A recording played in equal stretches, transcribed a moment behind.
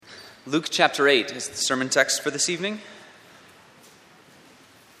Luke chapter 8 is the sermon text for this evening.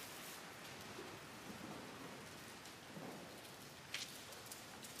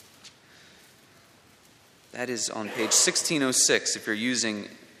 That is on page 1606 if you're using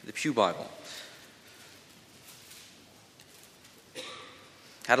the Pew Bible.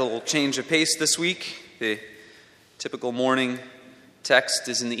 Had a little change of pace this week. The typical morning text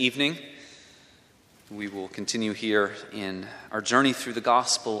is in the evening. We will continue here in our journey through the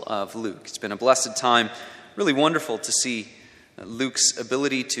Gospel of Luke. It's been a blessed time, really wonderful to see Luke's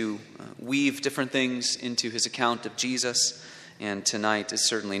ability to weave different things into his account of Jesus, and tonight is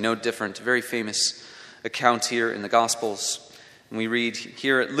certainly no different. A very famous account here in the Gospels. And we read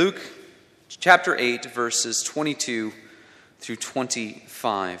here at Luke chapter 8, verses 22 through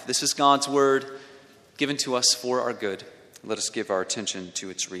 25. This is God's word given to us for our good. Let us give our attention to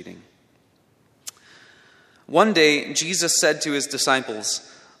its reading. One day, Jesus said to his disciples,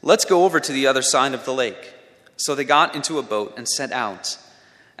 "Let's go over to the other side of the lake." So they got into a boat and set out.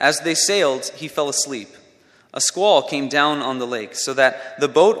 As they sailed, he fell asleep. A squall came down on the lake, so that the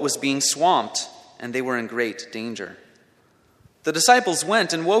boat was being swamped, and they were in great danger. The disciples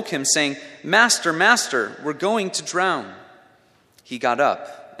went and woke him, saying, "Master, Master, we're going to drown." He got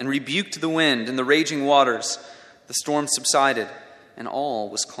up and rebuked the wind and the raging waters. The storm subsided, and all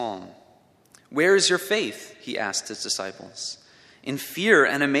was calm. "Where is your faith?" he asked his disciples. In fear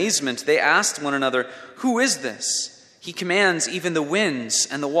and amazement, they asked one another, "Who is this? He commands even the winds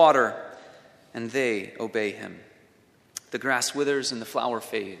and the water, and they obey him." The grass withers and the flower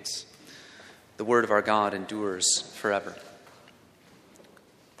fades. The word of our God endures forever.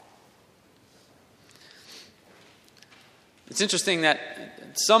 It's interesting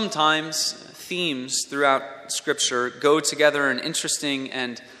that sometimes themes throughout Scripture go together in interesting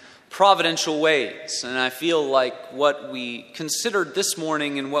and providential ways. And I feel like what we considered this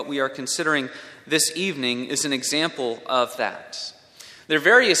morning and what we are considering this evening is an example of that. There are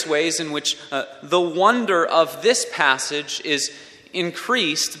various ways in which the wonder of this passage is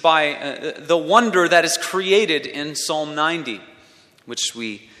increased by the wonder that is created in Psalm 90, which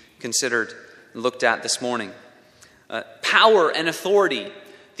we considered and looked at this morning. Power and authority,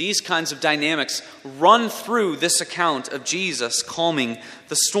 these kinds of dynamics run through this account of Jesus calming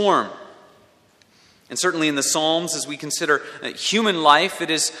the storm. And certainly in the Psalms, as we consider human life, it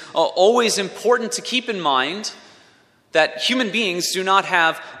is always important to keep in mind that human beings do not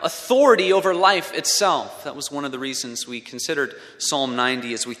have authority over life itself. That was one of the reasons we considered Psalm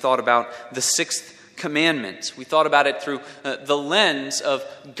 90 as we thought about the sixth commandment. We thought about it through the lens of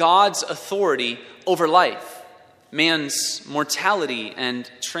God's authority over life, man's mortality and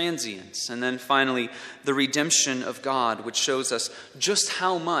transience, and then finally the redemption of God, which shows us just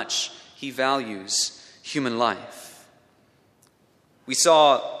how much he values human life. We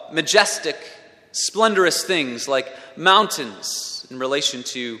saw majestic, splendorous things like mountains in relation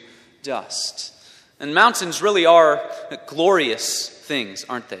to dust. And mountains really are glorious things,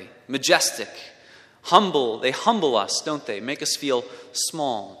 aren't they? Majestic, humble. They humble us, don't they? Make us feel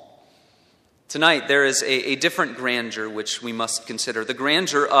small. Tonight, there is a different grandeur which we must consider, the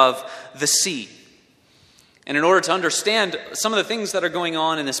grandeur of the sea. And in order to understand some of the things that are going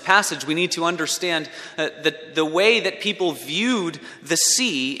on in this passage, we need to understand the way that people viewed the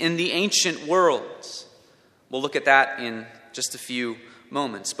sea in the ancient world. We'll look at that in just a few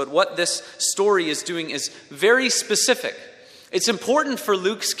moments. But what this story is doing is very specific. It's important for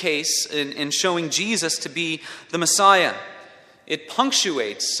Luke's case in showing Jesus to be the Messiah. It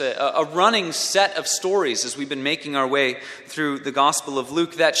punctuates a running set of stories as we've been making our way through the Gospel of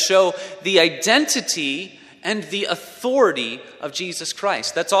Luke that show the identity and the authority of Jesus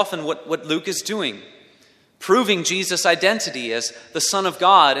Christ. That's often what Luke is doing, proving Jesus' identity as the Son of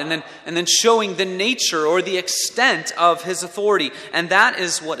God and then showing the nature or the extent of his authority. And that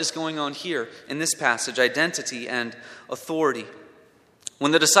is what is going on here in this passage, identity and authority.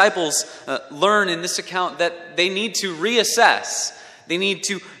 When the disciples learn in this account that they need to reassess, they need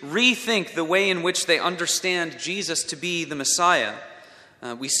to rethink the way in which they understand Jesus to be the Messiah,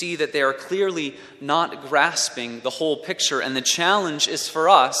 we see that they are clearly not grasping the whole picture, and the challenge is for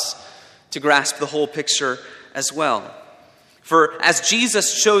us to grasp the whole picture as well. For as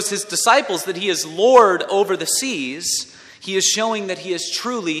Jesus shows his disciples that he is Lord over the seas, he is showing that he is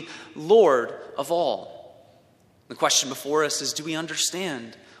truly Lord of all. The question before us is, do we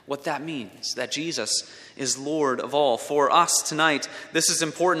understand what that means, that Jesus is Lord of all? For us tonight, this is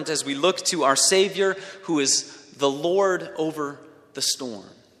important as we look to our Savior, who is the Lord over the storm.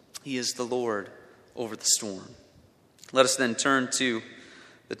 He is the Lord over the storm. Let us then turn to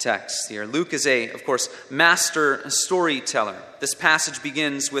the text here. Luke is of course, master storyteller. This passage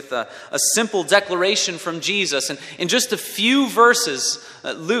begins with a simple declaration from Jesus. And in just a few verses,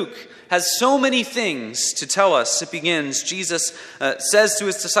 Luke has so many things to tell us. It begins, Jesus says to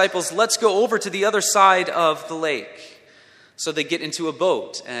his disciples, let's go over to the other side of the lake. So they get into a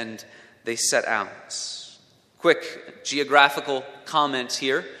boat and they set out. Quick geographical comment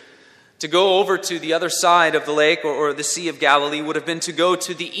here. To go over to the other side of the lake or the Sea of Galilee would have been to go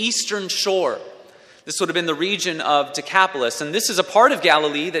to the eastern shore. This would have been the region of Decapolis. And this is a part of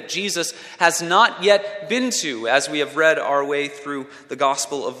Galilee that Jesus has not yet been to, as we have read our way through the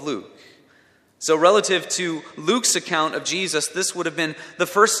Gospel of Luke. So relative to Luke's account of Jesus, this would have been the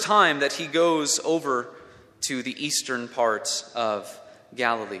first time that he goes over to the eastern part of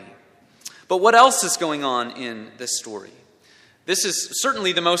Galilee. But what else is going on in this story? This is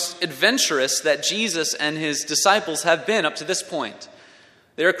certainly the most adventurous that Jesus and his disciples have been up to this point.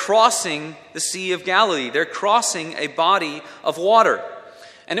 They're crossing the Sea of Galilee. They're crossing a body of water.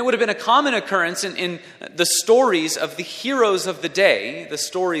 And it would have been a common occurrence in the stories of the heroes of the day, the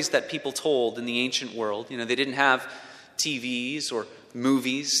stories that people told in the ancient world. You know, they didn't have TVs or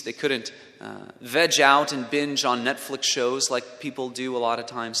movies. They couldn't veg out and binge on Netflix shows like people do a lot of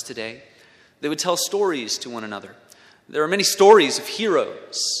times today. They would tell stories to one another. There are many stories of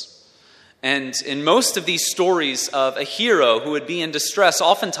heroes. And in most of these stories of a hero who would be in distress,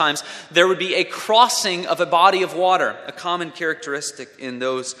 oftentimes there would be a crossing of a body of water, a common characteristic in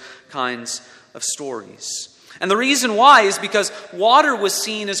those kinds of stories. And the reason why is because water was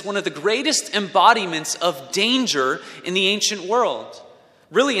seen as one of the greatest embodiments of danger in the ancient world.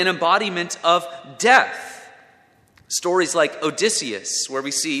 Really an embodiment of death. Stories like Odysseus, where we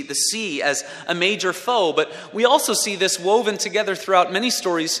see the sea as a major foe, but we also see this woven together throughout many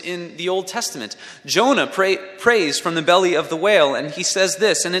stories in the Old Testament. Jonah prays from the belly of the whale, and he says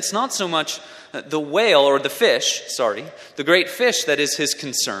this, and it's not so much the whale or the great fish that is his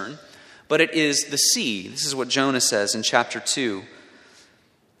concern, but it is the sea. This is what Jonah says in chapter 2.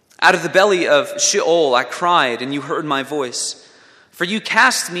 Out of the belly of Sheol I cried, and you heard my voice. For you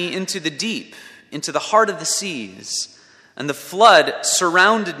cast me into the deep, into the heart of the seas, and the flood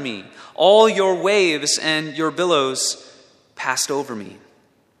surrounded me. All your waves and your billows passed over me.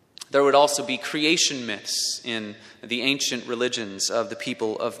 There would also be creation myths in the ancient religions of the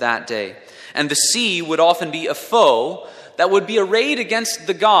people of that day. And the sea would often be a foe that would be arrayed against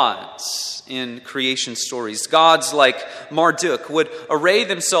the gods in creation stories. Gods like Marduk would array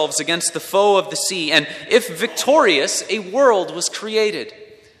themselves against the foe of the sea, and if victorious, a world was created.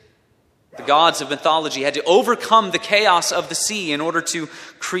 The gods of mythology had to overcome the chaos of the sea in order to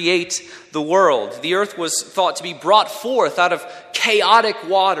create the world. The earth was thought to be brought forth out of chaotic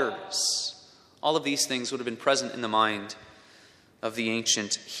waters. All of these things would have been present in the mind of the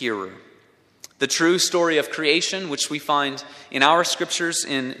ancient hearer. The true story of creation, which we find in our scriptures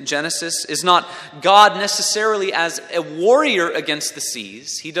in Genesis, is not God necessarily as a warrior against the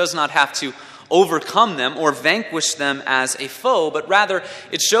seas. He does not have to overcome them or vanquish them as a foe, but rather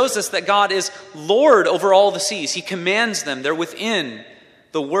it shows us that God is Lord over all the seas. He commands them. They're within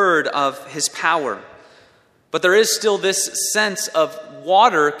the word of his power. But there is still this sense of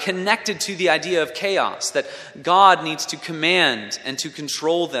water connected to the idea of chaos, that God needs to command and to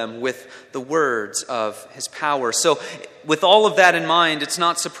control them with the words of his power. So with all of that in mind, it's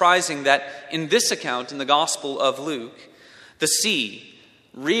not surprising that in this account, in the Gospel of Luke, the sea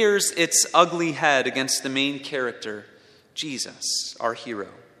rears its ugly head against the main character, Jesus, our hero.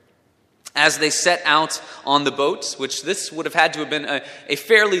 As they set out on the boat, which this would have had to have been a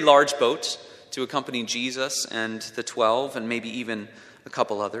fairly large boat to accompany Jesus and the 12 and maybe even a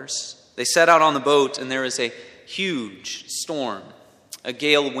couple others. They set out on the boat and there is a huge storm, a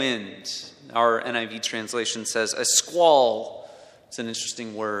gale wind. Our NIV translation says a squall. It's an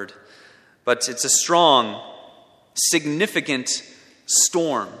interesting word, but it's a strong, significant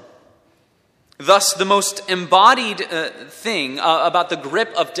storm. Thus, the most embodied thing about the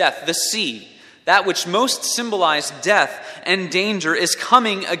grip of death, the sea, that which most symbolized death and danger, is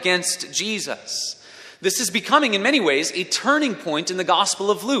coming against Jesus. This is becoming, in many ways, a turning point in the Gospel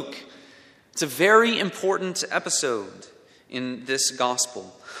of Luke. It's a very important episode in this Gospel.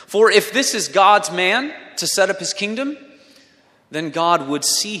 For if this is God's man to set up his kingdom, then God would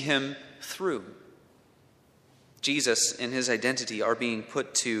see him through. Jesus and his identity are being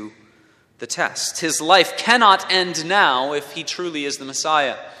put to the test. His life cannot end now if he truly is the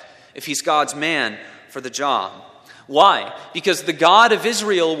Messiah, if he's God's man for the job. Why? Because the God of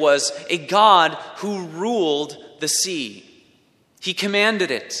Israel was a God who ruled the sea. He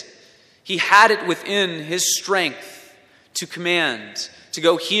commanded it. He had it within his strength to command, to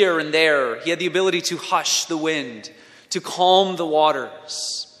go here and there. He had the ability to hush the wind, to calm the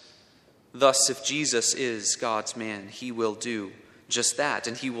waters. Thus, if Jesus is God's man, he will do just that,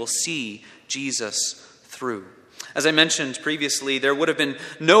 and he will see Jesus through. As I mentioned previously, there would have been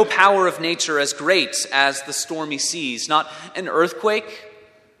no power of nature as great as the stormy seas, not an earthquake,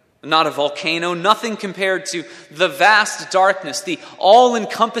 not a volcano, nothing compared to the vast darkness, the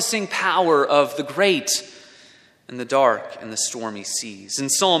all-encompassing power of the great and the dark and the stormy seas. In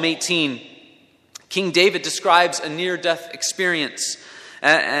Psalm 18, King David describes a near-death experience,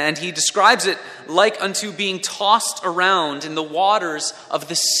 and he describes it like unto being tossed around in the waters of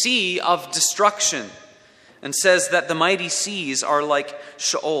the sea of destruction, and says that the mighty seas are like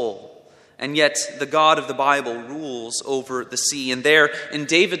Sheol. And yet the God of the Bible rules over the sea. And there in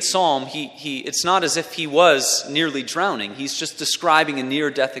David's psalm, it's not as if he was nearly drowning. He's just describing a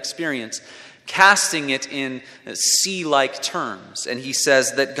near-death experience, casting it in sea-like terms. And he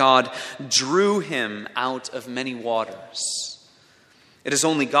says that God drew him out of many waters. It is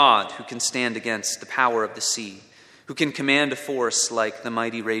only God who can stand against the power of the sea, who can command a force like the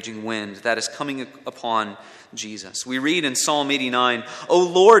mighty raging wind that is coming upon Jesus. We read in Psalm 89, O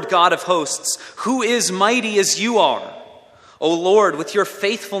Lord God of hosts, who is mighty as you are? O Lord, with your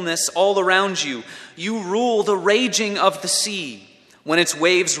faithfulness all around you, you rule the raging of the sea. When its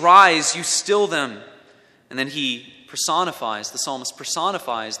waves rise, you still them. And then the psalmist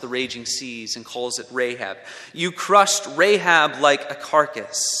personifies the raging seas and calls it Rahab. You crushed Rahab like a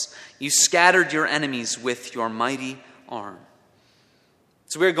carcass. You scattered your enemies with your mighty arm.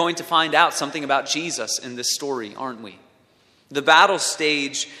 So we're going to find out something about Jesus in this story, aren't we? The battle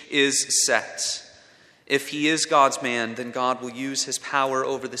stage is set. If he is God's man, then God will use his power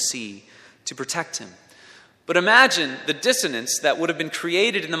over the sea to protect him. But imagine the dissonance that would have been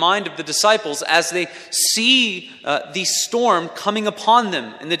created in the mind of the disciples as they see the storm coming upon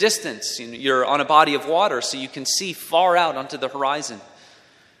them in the distance. You're on a body of water, so you can see far out onto the horizon.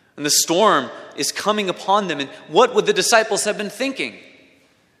 And the storm is coming upon them. And what would the disciples have been thinking?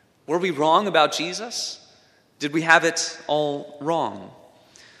 Were we wrong about Jesus? Did we have it all wrong?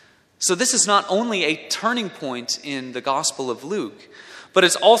 So this is not only a turning point in the Gospel of Luke, but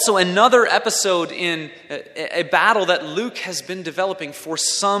it's also another episode in a battle that Luke has been developing for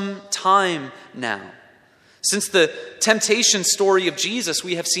some time now. Since the temptation story of Jesus,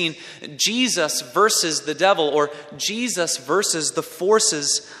 we have seen Jesus versus the devil, or Jesus versus the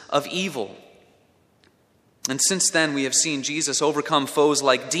forces of evil. And since then, we have seen Jesus overcome foes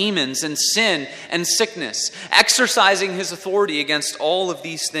like demons and sin and sickness, exercising his authority against all of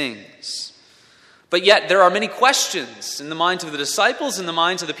these things. But yet, there are many questions in the minds of the disciples, in the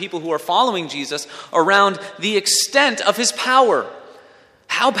minds of the people who are following Jesus, around the extent of his power.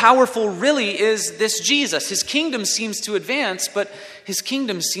 How powerful really is this Jesus? His kingdom seems to advance, but his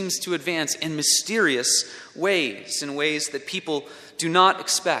kingdom seems to advance in mysterious ways, in ways that people do not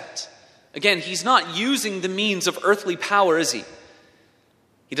expect. Again, he's not using the means of earthly power, is he?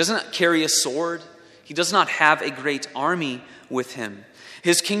 He doesn't carry a sword. He does not have a great army with him.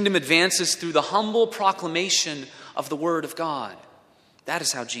 His kingdom advances through the humble proclamation of the word of God. That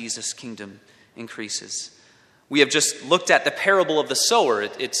is how Jesus' kingdom increases. We have just looked at the parable of the sower.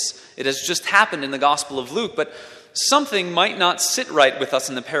 It has just happened in the Gospel of Luke, but something might not sit right with us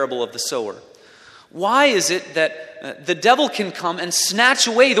in the parable of the sower. Why is it that the devil can come and snatch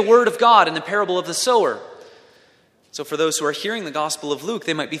away the word of God in the parable of the sower? So for those who are hearing the Gospel of Luke,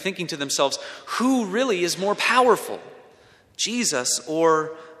 they might be thinking to themselves, who really is more powerful, Jesus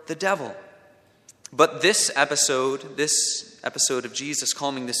or the devil? But this episode of Jesus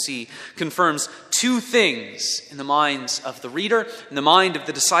calming the sea confirms two things in the minds of the reader, in the mind of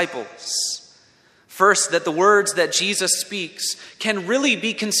the disciples. First, that the words that Jesus speaks can really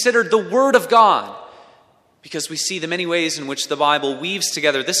be considered the Word of God, because we see the many ways in which the Bible weaves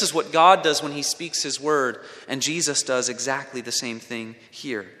together. This is what God does when he speaks his word, and Jesus does exactly the same thing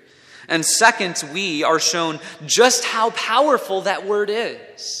here. And second, we are shown just how powerful that word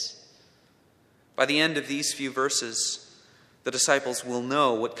is. By the end of these few verses, the disciples will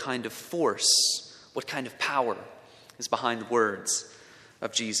know what kind of force, what kind of power is behind the words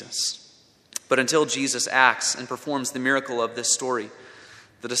of Jesus. But until Jesus acts and performs the miracle of this story,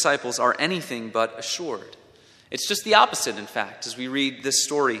 the disciples are anything but assured. It's just the opposite, in fact, as we read this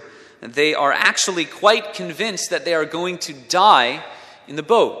story. They are actually quite convinced that they are going to die in the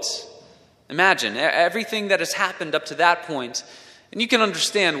boat. Imagine everything that has happened up to that point, and you can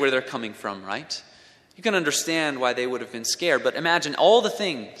understand where they're coming from, right? You can understand why they would have been scared, but imagine all the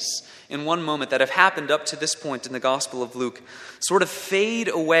things in one moment that have happened up to this point in the Gospel of Luke sort of fade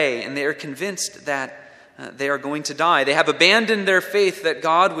away, and they are convinced that they are going to die. They have abandoned their faith that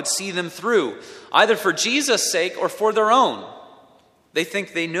God would see them through, either for Jesus' sake or for their own. They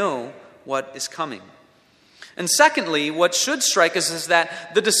think they know what is coming. And secondly, what should strike us is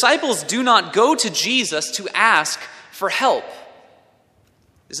that the disciples do not go to Jesus to ask for help.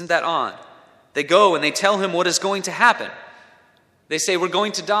 Isn't that odd? They go and they tell him what is going to happen. They say, we're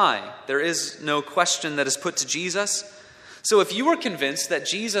going to die. There is no question that is put to Jesus. So if you were convinced that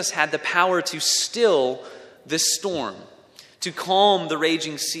Jesus had the power to still this storm, to calm the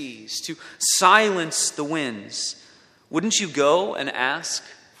raging seas, to silence the winds, wouldn't you go and ask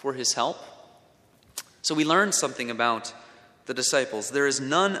for his help? So we learned something about the disciples. There is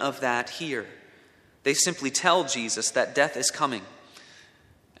none of that here. They simply tell Jesus that death is coming,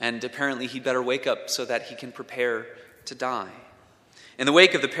 and apparently he'd better wake up so that he can prepare to die. In the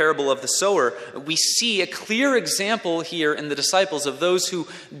wake of the parable of the sower, we see a clear example here in the disciples of those who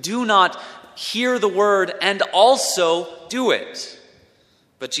do not hear the word and also do it.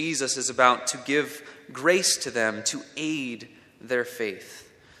 But Jesus is about to give grace to them to aid their faith.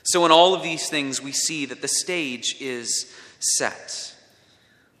 So in all of these things, we see that the stage is set.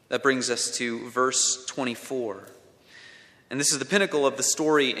 That brings us to verse 24. And this is the pinnacle of the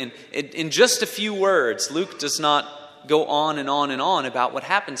story. In just a few words, Luke does not go on and on and on about what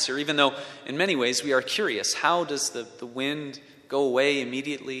happens here, even though in many ways we are curious. How does the wind go away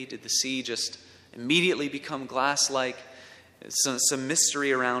immediately? Did the sea just immediately become glass-like? Some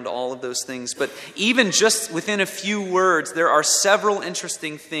mystery around all of those things. But even just within a few words, there are several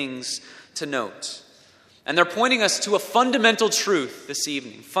interesting things to note. And they're pointing us to a fundamental truth this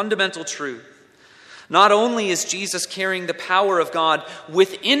evening. Fundamental truth. Not only is Jesus carrying the power of God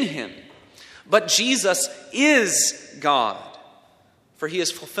within him, but Jesus is God. For he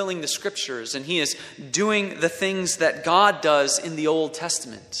is fulfilling the scriptures and he is doing the things that God does in the Old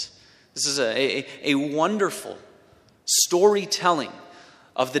Testament. This is a wonderful storytelling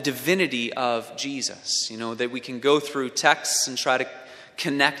of the divinity of Jesus. You know, that we can go through texts and try to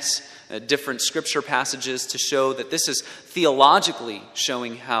connect different scripture passages to show that this is theologically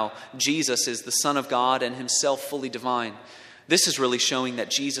showing how Jesus is the Son of God and himself fully divine. This is really showing that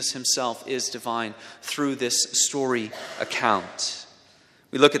Jesus himself is divine through this story account.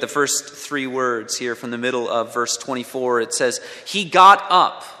 We look at the first three words here from the middle of verse 24. It says, he got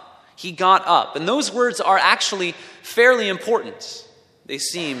up. He got up. And those words are actually fairly important. They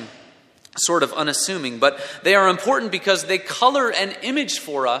seem sort of unassuming, but they are important because they color an image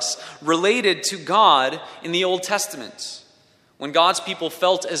for us related to God in the Old Testament. When God's people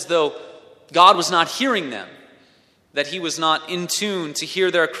felt as though God was not hearing them, that he was not in tune to hear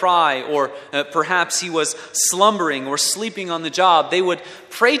their cry, or perhaps he was slumbering or sleeping on the job, they would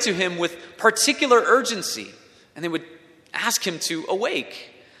pray to him with particular urgency, and they would ask him to awake.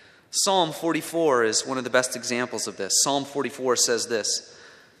 Psalm 44 is one of the best examples of this. Psalm 44 says this,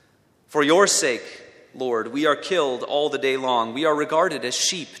 for your sake, Lord, we are killed all the day long. We are regarded as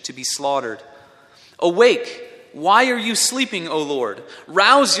sheep to be slaughtered. Awake, why are you sleeping, O Lord?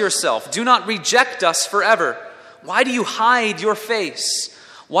 Rouse yourself, do not reject us forever. Why do you hide your face?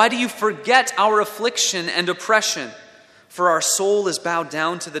 Why do you forget our affliction and oppression? For our soul is bowed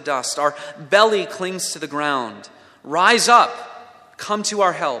down to the dust. Our belly clings to the ground. Rise up, come to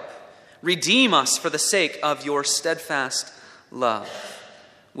our help. Redeem us for the sake of your steadfast love.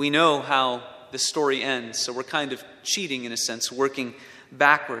 We know how the story ends, so we're kind of cheating in a sense, working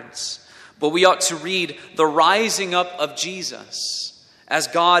backwards. But we ought to read the rising up of Jesus as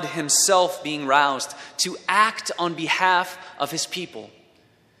God himself being roused to act on behalf of his people.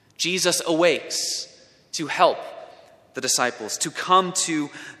 Jesus awakes to help the disciples, to come to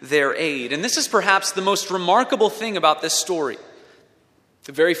their aid. And this is perhaps the most remarkable thing about this story.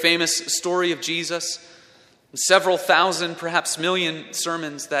 The very famous story of Jesus, several thousand, perhaps million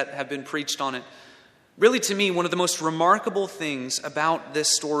sermons that have been preached on it. Really, to me, one of the most remarkable things about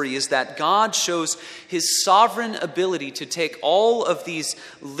this story is that God shows his sovereign ability to take all of these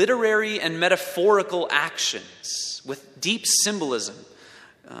literary and metaphorical actions with deep symbolism,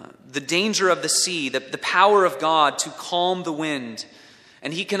 the danger of the sea, the power of God to calm the wind,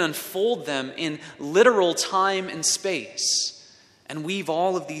 and he can unfold them in literal time and space and weave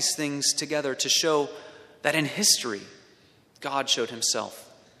all of these things together to show that in history, God showed himself.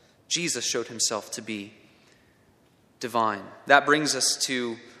 Jesus showed himself to be divine. That brings us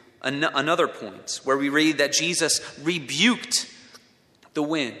to another point where we read that Jesus rebuked the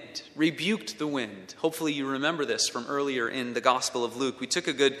wind. Rebuked the wind. Hopefully you remember this from earlier in the Gospel of Luke. We took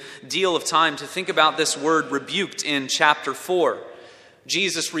a good deal of time to think about this word rebuked in chapter 4.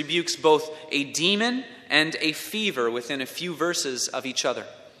 Jesus rebukes both a demon and a fever within a few verses of each other.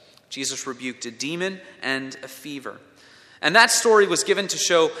 Jesus rebuked a demon and a fever. And that story was given to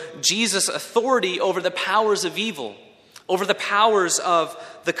show Jesus' authority over the powers of evil, over the powers of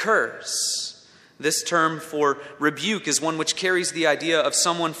the curse. This term for rebuke is one which carries the idea of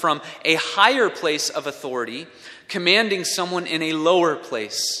someone from a higher place of authority commanding someone in a lower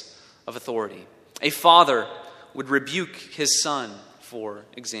place of authority. A father would rebuke his son, for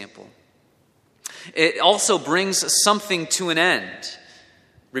example. It also brings something to an end.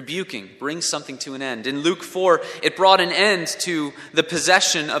 Rebuking brings something to an end. In Luke 4, it brought an end to the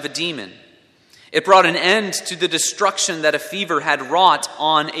possession of a demon. It brought an end to the destruction that a fever had wrought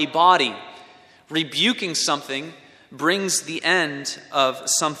on a body. Rebuking something brings the end of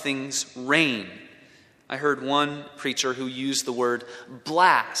something's reign. I heard one preacher who used the word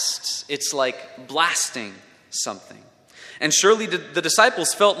blast. It's like blasting something. And surely the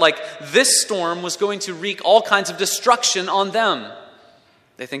disciples felt like this storm was going to wreak all kinds of destruction on them.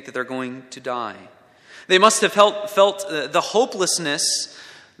 They think that they're going to die. They must have felt the hopelessness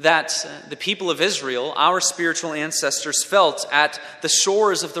that the people of Israel, our spiritual ancestors, felt at the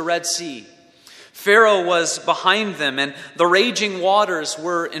shores of the Red Sea. Pharaoh was behind them, and the raging waters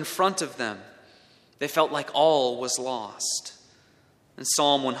were in front of them. They felt like all was lost. And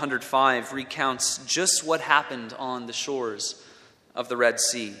Psalm 105 recounts just what happened on the shores of the Red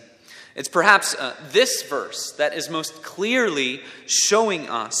Sea. It's perhaps this verse that is most clearly showing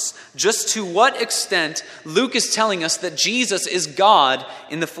us just to what extent Luke is telling us that Jesus is God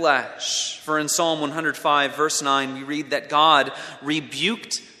in the flesh. For in Psalm 105, verse 9, we read that God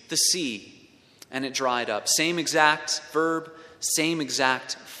rebuked the sea and it dried up. Same exact verb, same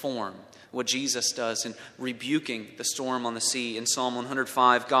exact form. What Jesus does in rebuking the storm on the sea. In Psalm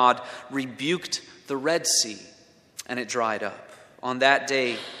 105, God rebuked the Red Sea and it dried up. On that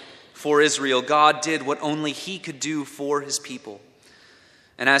day for Israel, God did what only he could do for his people.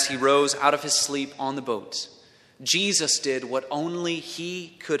 And as he rose out of his sleep on the boat, Jesus did what only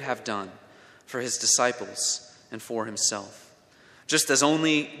he could have done for his disciples and for himself. Just as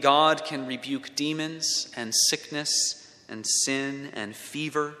only God can rebuke demons and sickness and sin and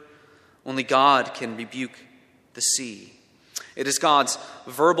fever, only God can rebuke the sea. It is God's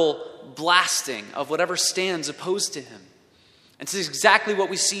verbal blasting of whatever stands opposed to him. And this is exactly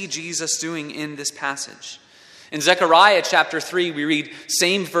what we see Jesus doing in this passage. In Zechariah chapter 3, we read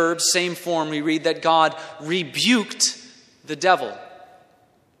same verb, same form. We read that God rebuked the devil.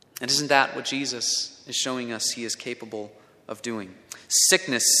 And isn't that what Jesus is showing us he is capable of doing?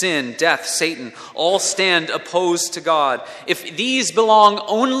 Sickness, sin, death, Satan, all stand opposed to God. If these belong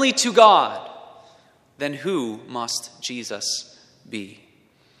only to God, then who must Jesus be?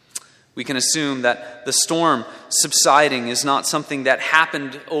 We can assume that the storm subsiding is not something that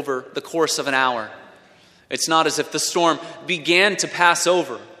happened over the course of an hour. It's not as if the storm began to pass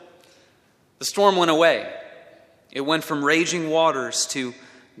over. The storm went away. It went from raging waters to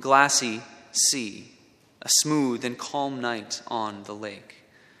glassy sea. A smooth and calm night on the lake.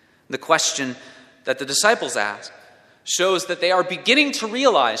 The question that the disciples ask shows that they are beginning to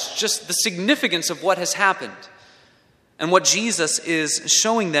realize just the significance of what has happened and what Jesus is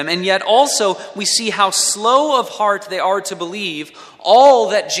showing them. And yet also we see how slow of heart they are to believe all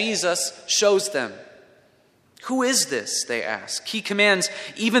that Jesus shows them. Who is this, they ask. He commands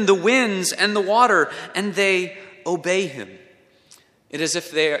even the winds and the water, and they obey him. It is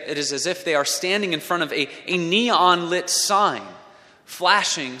as if they are standing in front of a neon-lit sign,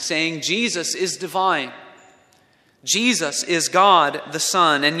 flashing, saying, Jesus is divine. Jesus is God the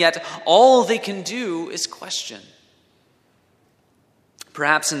Son, and yet all they can do is question.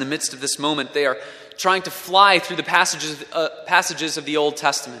 Perhaps in the midst of this moment, they are trying to fly through the passages of the Old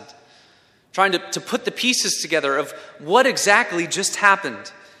Testament, trying to put the pieces together of what exactly just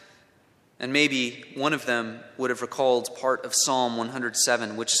happened. And maybe one of them would have recalled part of Psalm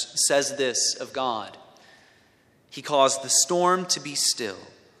 107, which says this of God. He caused the storm to be still,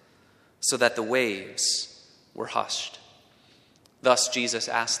 so that the waves were hushed. Thus Jesus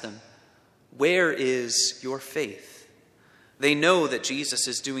asked them, where is your faith? They know that Jesus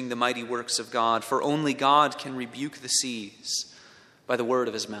is doing the mighty works of God, for only God can rebuke the seas by the word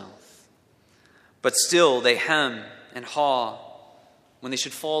of his mouth. But still they hem and haw when they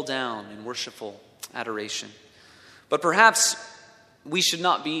should fall down in worshipful adoration. But perhaps we should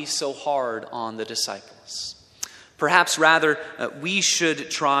not be so hard on the disciples. Perhaps rather we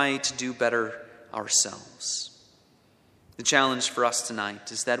should try to do better ourselves. The challenge for us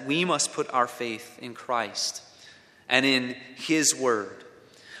tonight is that we must put our faith in Christ and in his word.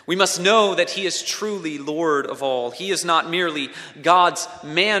 We must know that he is truly Lord of all. He is not merely God's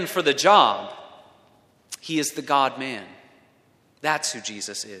man for the job. He is the God-man. That's who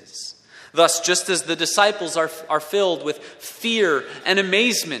Jesus is. Thus, just as the disciples are filled with fear and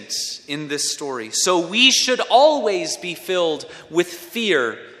amazement in this story, so we should always be filled with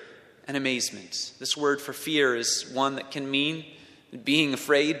fear and amazement. This word for fear is one that can mean being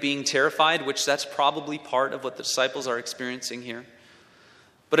afraid, being terrified, which that's probably part of what the disciples are experiencing here.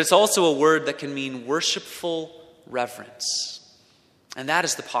 But it's also a word that can mean worshipful reverence. And that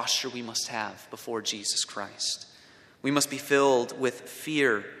is the posture we must have before Jesus Christ. We must be filled with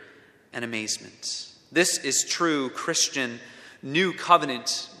fear and amazement. This is true Christian New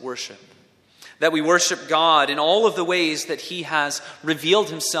Covenant worship. That we worship God in all of the ways that He has revealed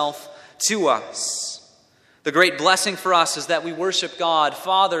Himself to us. The great blessing for us is that we worship God,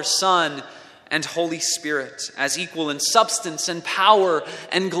 Father, Son, and Holy Spirit, as equal in substance and power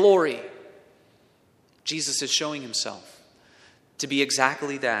and glory. Jesus is showing Himself to be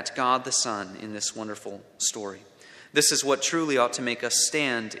exactly that, God the Son, in this wonderful story. This is what truly ought to make us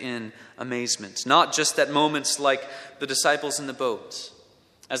stand in amazement. Not just at moments like the disciples in the boat,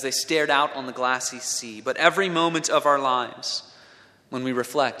 as they stared out on the glassy sea, but every moment of our lives when we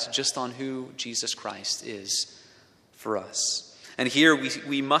reflect just on who Jesus Christ is for us. And here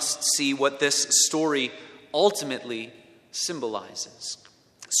we must see what this story ultimately symbolizes.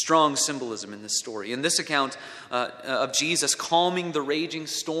 Strong symbolism in this story. In this account of Jesus calming the raging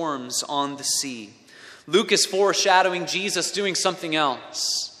storms on the sea, Luke is foreshadowing Jesus doing something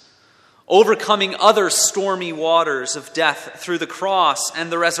else, overcoming other stormy waters of death through the cross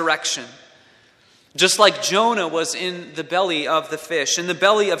and the resurrection. Just like Jonah was in the belly of the fish, in the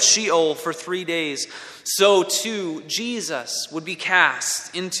belly of Sheol for 3 days, so too Jesus would be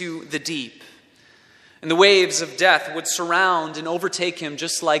cast into the deep. And the waves of death would surround and overtake him,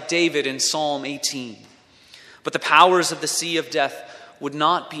 just like David in Psalm 18. But the powers of the sea of death would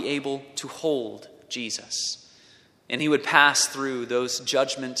not be able to hold Jesus. And he would pass through those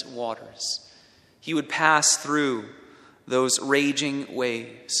judgment waters. He would pass through those raging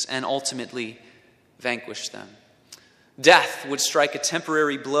waves and ultimately vanquish them. Death would strike a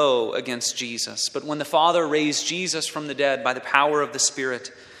temporary blow against Jesus. But when the Father raised Jesus from the dead by the power of the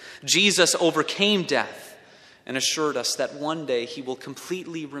Spirit, Jesus overcame death and assured us that one day He will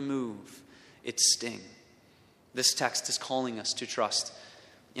completely remove its sting. This text is calling us to trust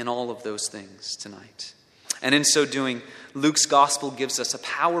in all of those things tonight. And in so doing, Luke's gospel gives us a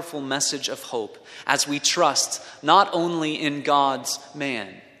powerful message of hope as we trust not only in God's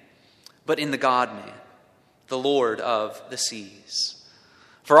man, but in the God-man, the Lord of the seas.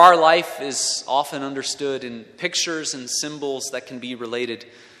 For our life is often understood in pictures and symbols that can be related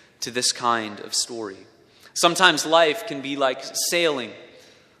to this kind of story. Sometimes life can be like sailing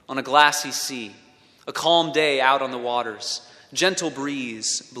on a glassy sea, a calm day out on the waters, gentle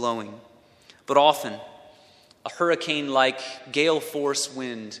breeze blowing. But often, a hurricane-like gale force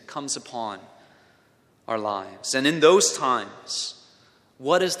wind comes upon our lives. And in those times,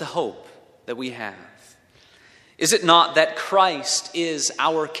 what is the hope that we have? Is it not that Christ is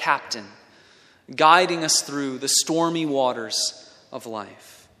our captain, guiding us through the stormy waters of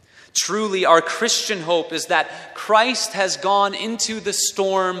life? Truly, our Christian hope is that Christ has gone into the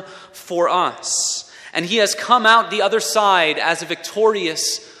storm for us, and He has come out the other side as a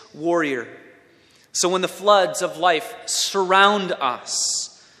victorious warrior. So when the floods of life surround us,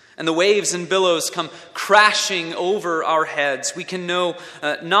 and the waves and billows come crashing over our heads, we can know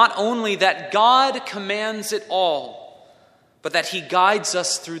not only that God commands it all, but that He guides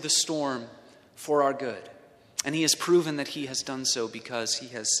us through the storm for our good. And He has proven that He has done so because He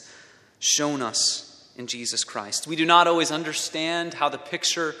has shown us in Jesus Christ. We do not always understand how the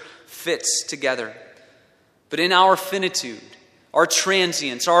picture fits together, but in our finitude, our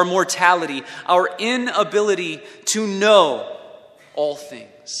transience, our mortality, our inability to know all things,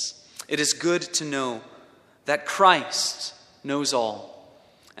 it is good to know that Christ knows all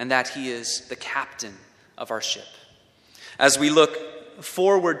and that He is the captain of our ship. As we look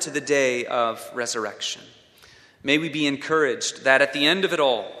forward to the day of resurrection, may we be encouraged that at the end of it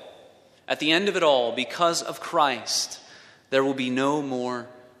all, because of Christ, there will be no more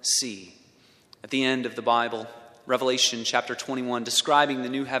sea. At the end of the Bible, Revelation chapter 21, describing the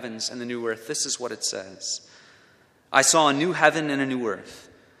new heavens and the new earth, this is what it says. I saw a new heaven and a new earth.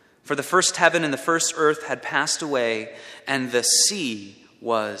 For the first heaven and the first earth had passed away, and the sea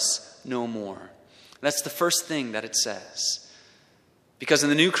was no more. That's the first thing that it says. Because in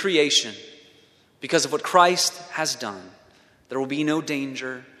the new creation, because of what Christ has done, there will be no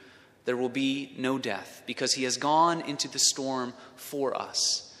danger, there will be no death, because He has gone into the storm for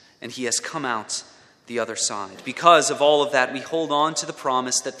us, and He has come out the other side. Because of all of that, we hold on to the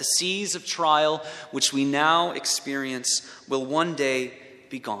promise that the seas of trial which we now experience will one day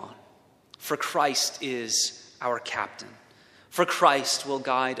be gone. For Christ is our captain. For Christ will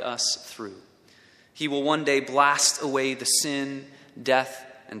guide us through. He will one day blast away the sin, death,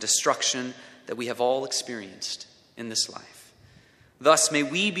 and destruction that we have all experienced in this life. Thus may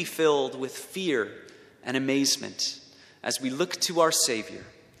we be filled with fear and amazement as we look to our Savior,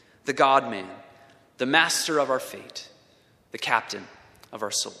 the God-man, the master of our fate, the captain of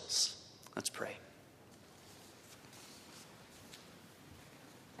our souls. Let's pray.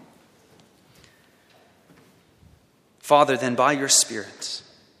 Father, then by your Spirit,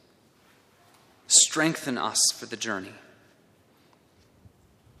 strengthen us for the journey.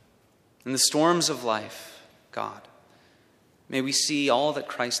 In the storms of life, God, may we see all that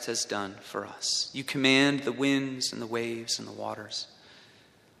Christ has done for us. You command the winds and the waves and the waters.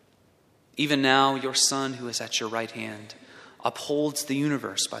 Even now, your Son, who is at your right hand, upholds the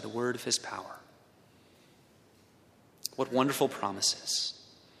universe by the word of his power. What wonderful promises.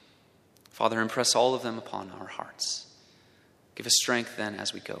 Father, impress all of them upon our hearts. Give us strength then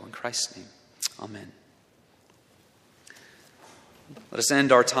as we go. In Christ's name, amen. Let us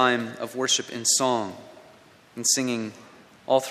end our time of worship in song and singing